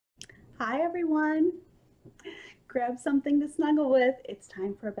Hi everyone! Grab something to snuggle with. It's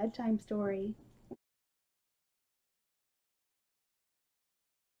time for a bedtime story.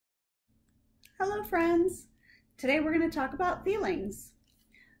 Hello friends! Today we're going to talk about feelings.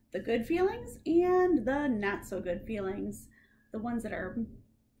 The good feelings and the not so good feelings. The ones that are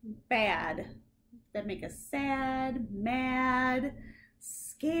bad, that make us sad, mad,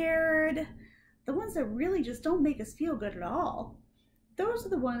 scared. The ones that really just don't make us feel good at all. Those are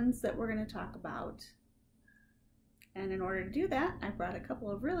the ones that we're going to talk about. And in order to do that, I brought a couple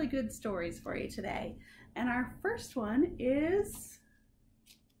of really good stories for you today. And our first one is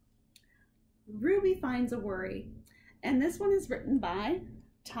Ruby Finds a Worry. And this one is written by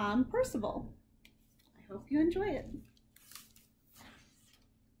Tom Percival. I hope you enjoy it.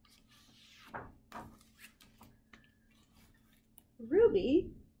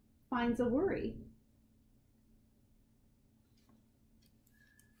 Ruby finds a worry.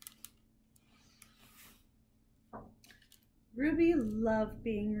 Ruby loved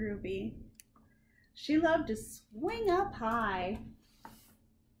being Ruby. She loved to swing up high.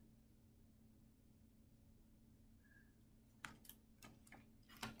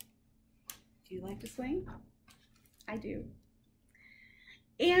 Do you like to swing? I do.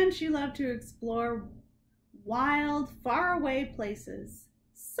 And she loved to explore wild, faraway places.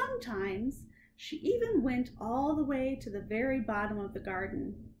 Sometimes she even went all the way to the very bottom of the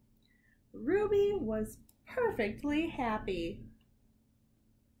garden. Ruby was perfectly happy.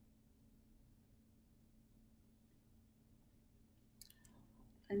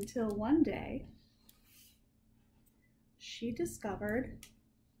 Until one day, she discovered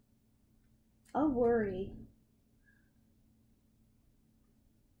a worry.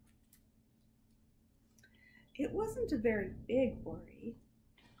 It wasn't a very big worry.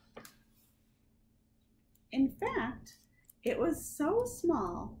 In fact, it was so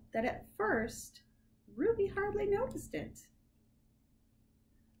small that at first, Ruby hardly noticed it.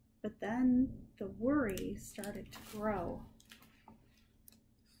 But then the worry started to grow.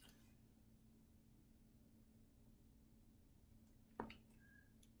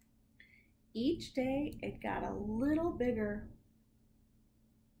 Each day it got a little bigger.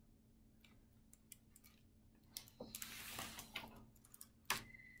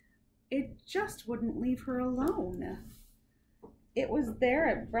 It just wouldn't leave her alone. It was there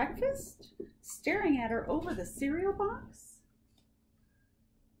at breakfast, staring at her over the cereal box.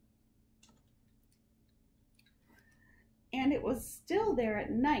 And it was still there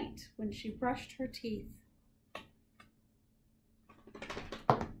at night when she brushed her teeth.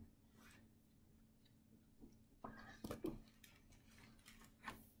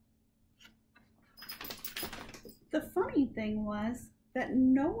 The funny thing was that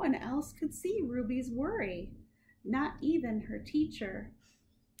no one else could see Ruby's worry, not even her teacher.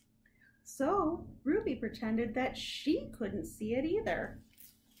 So Ruby pretended that she couldn't see it either.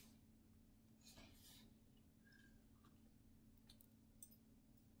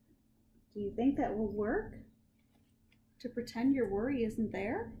 Do you think that will work? To pretend your worry isn't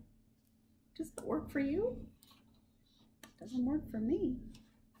there? Does it work for you? It doesn't work for me.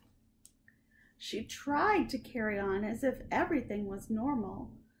 She tried to carry on as if everything was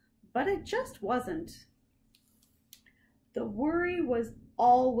normal, but it just wasn't. The worry was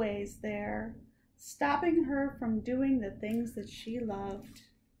always there, stopping her from doing the things that she loved.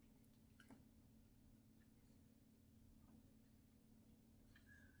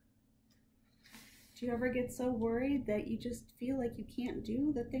 Do you ever get so worried that you just feel like you can't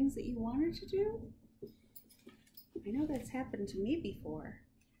do the things that you wanted to do? I know that's happened to me before.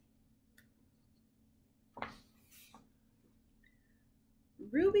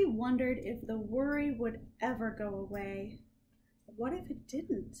 Ruby wondered if the worry would ever go away. What if it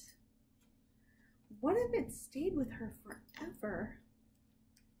didn't? What if it stayed with her forever?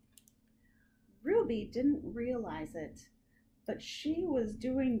 Ruby didn't realize it, but she was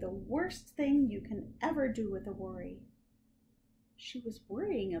doing the worst thing you can ever do with a worry. She was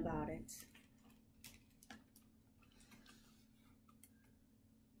worrying about it.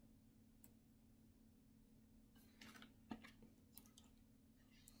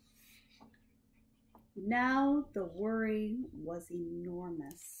 Now the worry was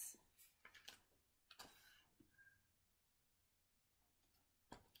enormous.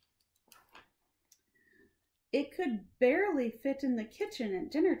 It could barely fit in the kitchen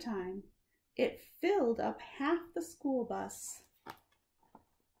at dinner time. It filled up half the school bus.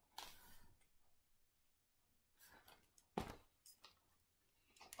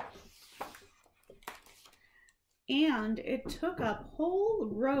 And it took up whole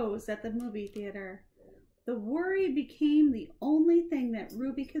rows at the movie theater. The worry became the only thing that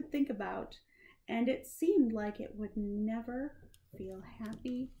Ruby could think about, and it seemed like it would never feel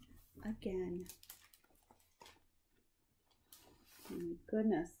happy again. Oh my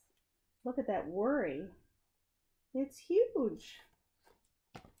goodness, look at that worry. It's huge.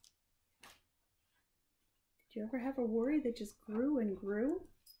 Did you ever have a worry that just grew and grew?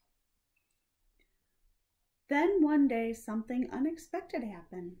 Then one day something unexpected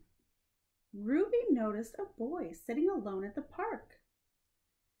happened. Ruby noticed a boy sitting alone at the park.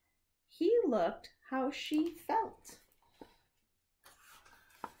 He looked how she felt.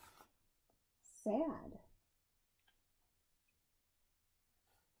 Sad.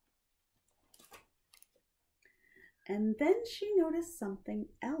 And then she noticed something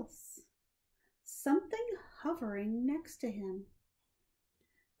else. Something hovering next to him.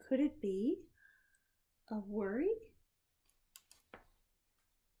 Could it be a worry?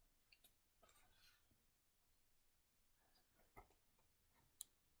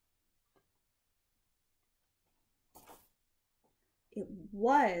 It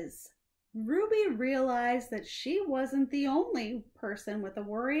was. Ruby realized that she wasn't the only person with a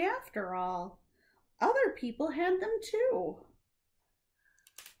worry after all. Other people had them too.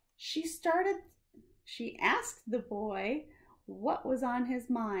 She asked the boy what was on his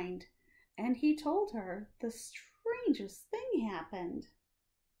mind, and he told her the strangest thing happened.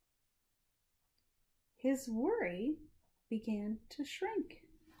 His worry began to shrink.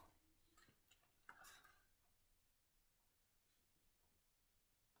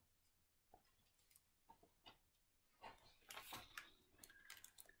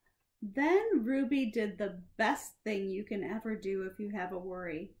 Then Ruby did the best thing you can ever do if you have a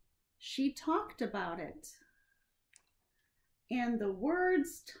worry. She talked about it. And the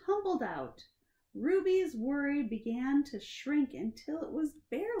words tumbled out. Ruby's worry began to shrink until it was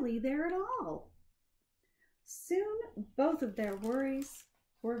barely there at all. Soon, both of their worries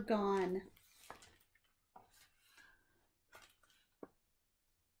were gone.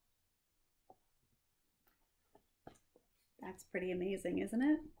 That's pretty amazing, isn't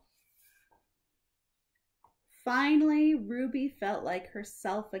it? Finally, Ruby felt like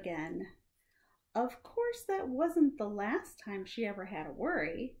herself again. Of course, that wasn't the last time she ever had a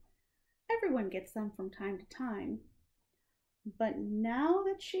worry. Everyone gets them from time to time. But now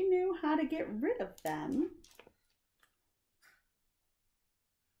that she knew how to get rid of them,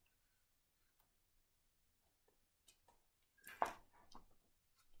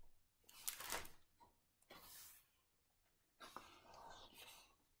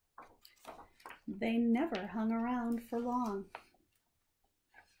 they never hung around for long.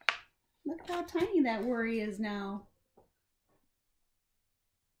 Look how tiny that worry is now.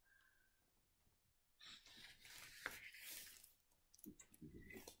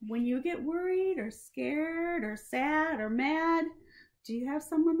 When you get worried or scared or sad or mad, do you have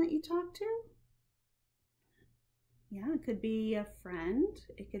someone that you talk to? Yeah, it could be a friend,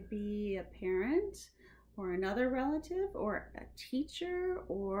 it could be a parent, or another relative, or a teacher,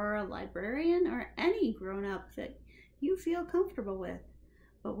 or a librarian, or any grown-up that you feel comfortable with.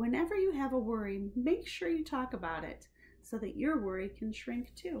 But whenever you have a worry, make sure you talk about it so that your worry can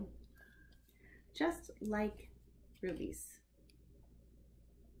shrink too. Just like Ruby's.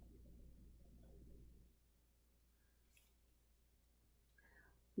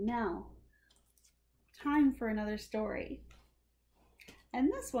 Now, time for another story. And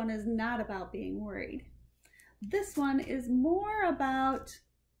this one is not about being worried. This one is more about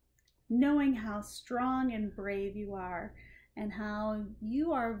knowing how strong and brave you are, and how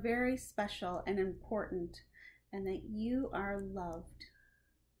you are very special and important, and that you are loved.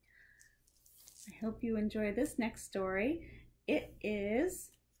 I hope you enjoy this next story. It is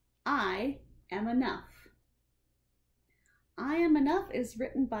I Am Enough. I Am Enough is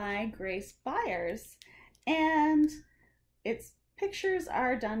written by Grace Byers, and its pictures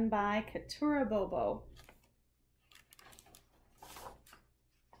are done by Katura Bobo.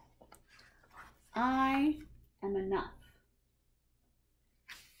 I am enough.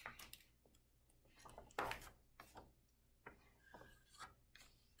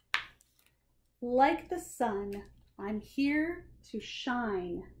 Like the sun, I'm here to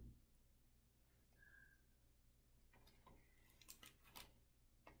shine.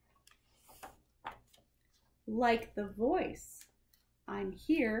 Like the voice, I'm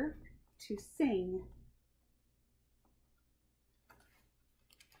here to sing.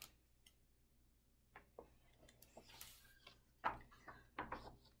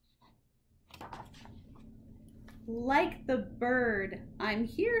 Like the bird, I'm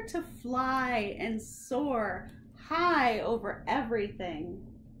here to fly and soar high over everything.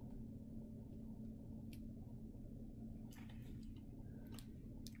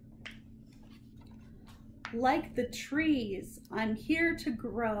 Like the trees, I'm here to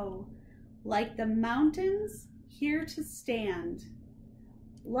grow. Like the mountains, here to stand.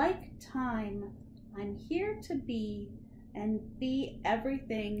 Like time, I'm here to be and be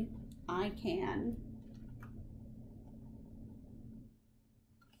everything I can.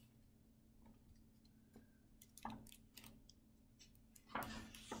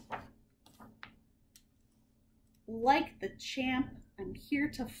 Like the champ, I'm here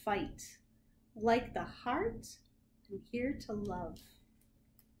to fight. Like the heart, I'm here to love.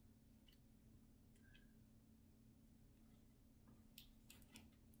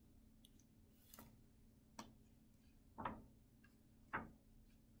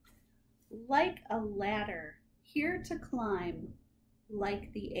 Like a ladder, here to climb.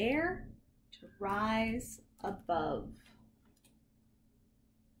 Like the air, to rise above.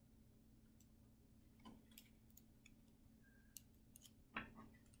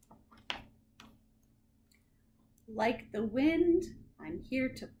 Like the wind, I'm here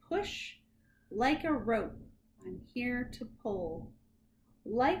to push. Like a rope, I'm here to pull.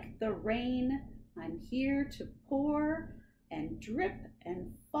 Like the rain, I'm here to pour and drip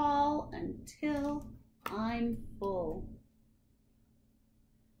and fall until I'm full.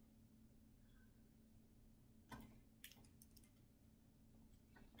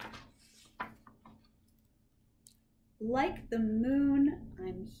 Like the moon,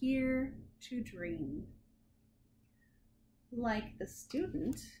 I'm here to dream. Like the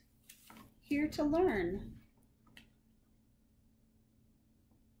student, here to learn.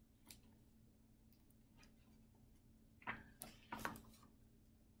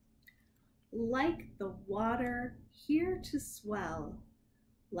 Like the water, here to swell.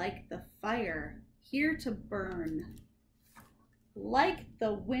 Like the fire, here to burn. Like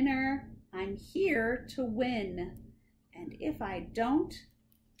the winner, I'm here to win. And if I don't,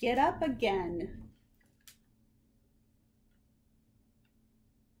 get up again.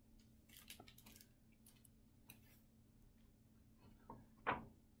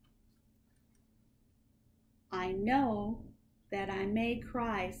 I know that I may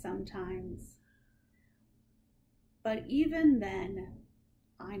cry sometimes, but even then,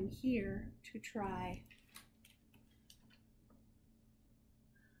 I'm here to try.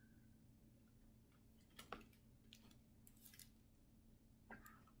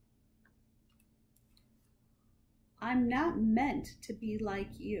 I'm not meant to be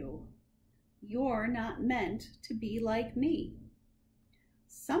like you. You're not meant to be like me.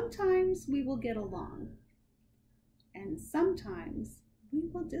 Sometimes we will get along, and sometimes we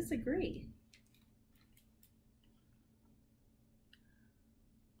will disagree.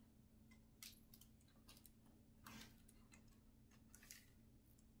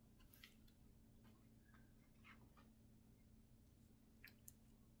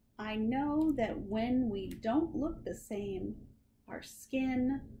 I know that when we don't look the same, our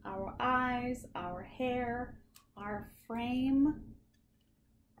skin, our eyes, our hair, our frame,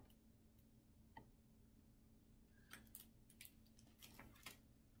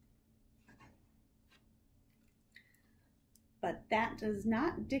 but that does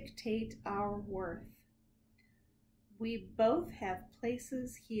not dictate our worth. We both have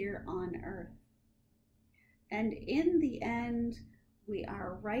places here on earth, and in the end, we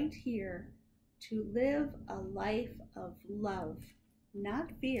are right here to live a life of love,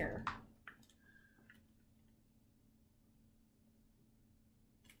 not fear.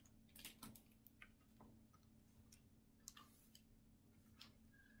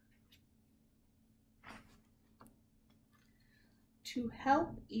 To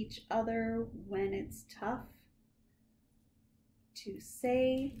help each other when it's tough, to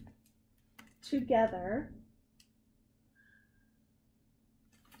say together,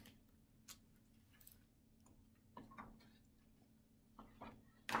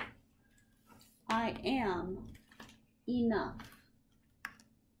 I am enough.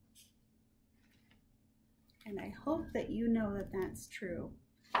 And I hope that you know that that's true.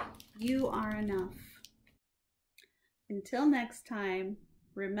 You are enough. Until next time,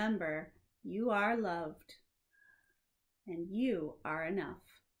 remember, you are loved and you are enough.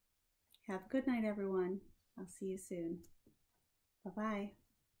 Have a good night, everyone. I'll see you soon. Bye-bye.